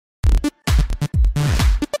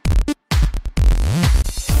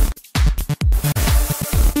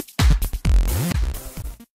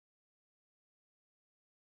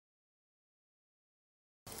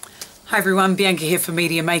Hi everyone, Bianca here for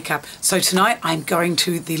Media Makeup. So tonight I'm going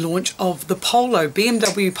to the launch of the Polo,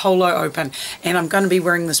 BMW Polo Open, and I'm going to be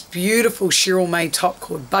wearing this beautiful Cheryl May top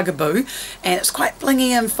called Bugaboo, and it's quite blingy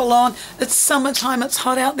and full on. It's summertime, it's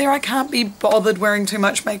hot out there, I can't be bothered wearing too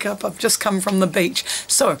much makeup. I've just come from the beach.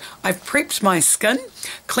 So I've prepped my skin,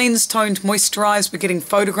 cleansed, toned, moisturised. We're getting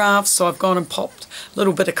photographs, so I've gone and popped a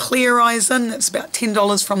little bit of Clear Eyes in. It's about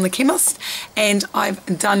 $10 from the chemist, and I've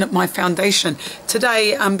done my foundation.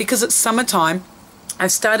 Today, because it's summertime,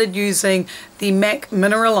 I've started using the MAC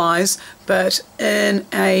Mineralize, but in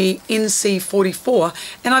a NC44,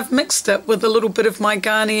 and I've mixed it with a little bit of my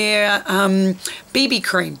Garnier BB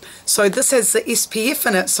cream. So this has the SPF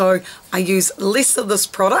in it, so I use less of this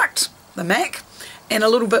product, the MAC, and a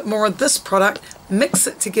little bit more of this product, mix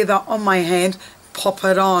it together on my hand, pop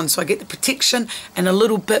it on, so I get the protection and a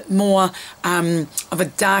little bit more of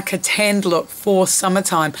a darker tanned look for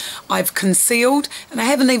summertime. I've concealed, and I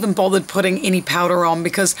haven't even bothered putting any powder on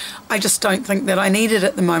because I just don't think that I need it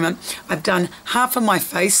at the moment. I've done half of my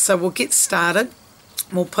face, so we'll get started.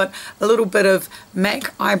 We'll put a little bit of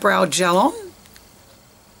MAC Eyebrow Gel on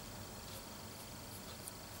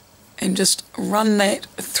and just run that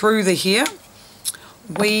through the hair.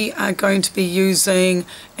 We are going to be using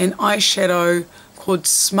an eyeshadow called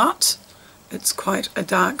Smut. It's quite a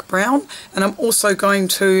dark brown, and I'm also going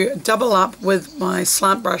to double up with my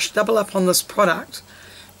slant brush, double up on this product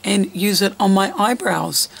and use it on my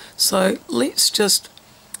eyebrows. So let's just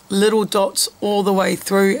little dots all the way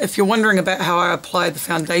through. If you're wondering about how I apply the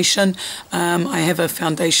foundation, I have a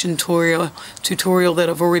foundation tutorial that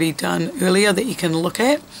I've already done earlier that you can look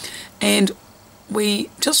at, and we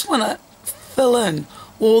just want to fill in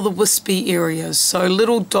all the wispy areas, so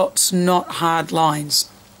little dots, not hard lines.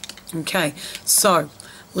 Okay, so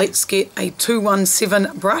let's get a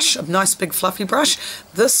 217 brush, a nice big fluffy brush.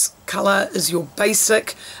 This colour is your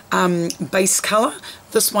basic base colour.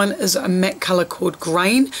 This one is a matte colour called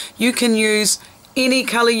Grain. You can use any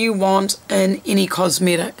colour you want in any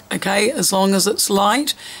cosmetic, okay, as long as it's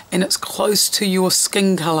light and it's close to your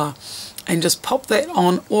skin colour. And just pop that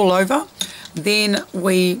on all over. Then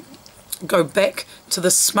we go back to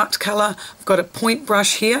the Smut colour. I've got a point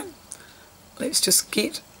brush here. Let's just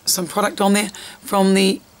get some product on there from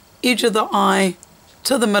the edge of the eye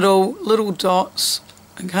to the middle, little dots,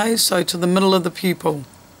 okay, so to the middle of the pupil,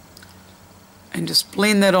 and just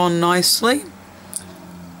blend that on nicely.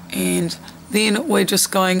 And then we're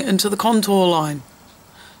just going into the contour line.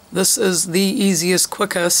 This is the easiest,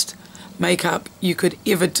 quickest makeup you could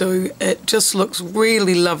ever do. It just looks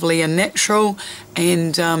really lovely and natural,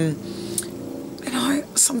 and you know,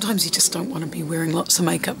 sometimes you just don't want to be wearing lots of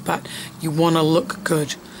makeup, but you want to look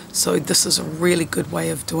good. So this is a really good way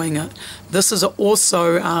of doing it. This is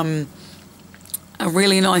also a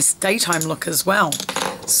really nice daytime look as well.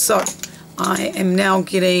 So I am now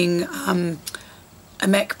getting a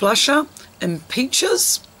MAC blusher in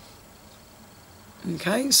Peaches.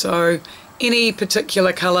 Okay, so any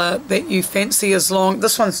particular colour that you fancy, as long,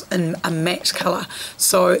 this one's in a matte colour,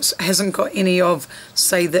 so it hasn't got any of,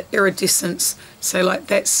 say, the iridescence, say like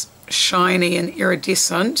that's shiny and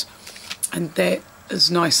iridescent, and that is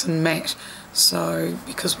nice and matte. So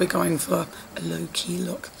because we're going for a low-key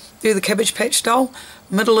look, do the Cabbage Patch Doll.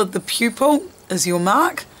 Middle of the pupil is your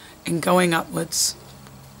mark, and going upwards.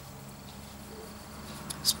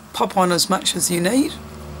 Just pop on as much as you need.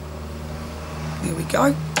 There we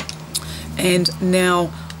go. And now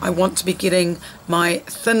I want to be getting my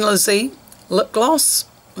Thin Lizzy lip gloss.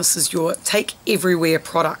 This is your Take Everywhere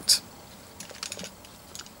product.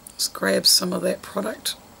 Just grab some of that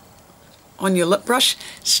product on your lip brush.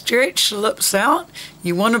 Stretch the lips out.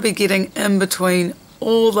 You want to be getting in between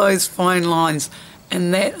all those fine lines,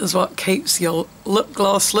 and that is what keeps your lip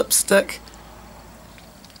gloss, lipstick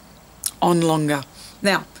on longer.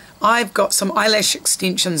 Now, I've got some eyelash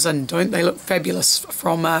extensions in. Don't they look fabulous,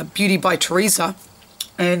 from Beauty by Teresa?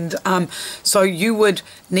 And so you would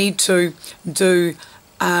need to do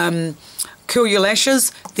curl your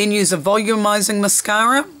lashes, then use a volumizing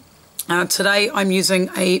mascara. Today I'm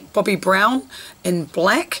using a Bobbi Brown in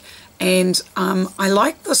black, and I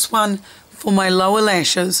like this one for my lower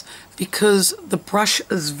lashes because the brush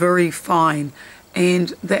is very fine,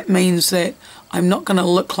 and that means that I'm not going to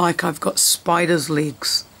look like I've got spider's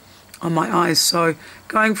legs on my eyes. So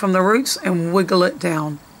going from the roots and wiggle it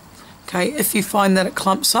down. Okay, if you find that it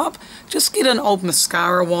clumps up, just get an old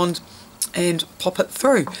mascara wand and pop it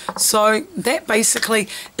through. So that basically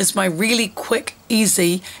is my really quick,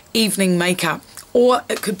 easy evening makeup, or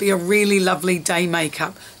it could be a really lovely day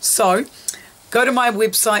makeup. So go to my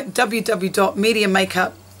website,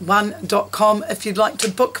 www.mediamakeup1.com, if you'd like to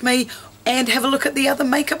book me, and have a look at the other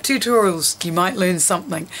makeup tutorials. You might learn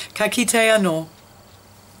something. Ka kite anō.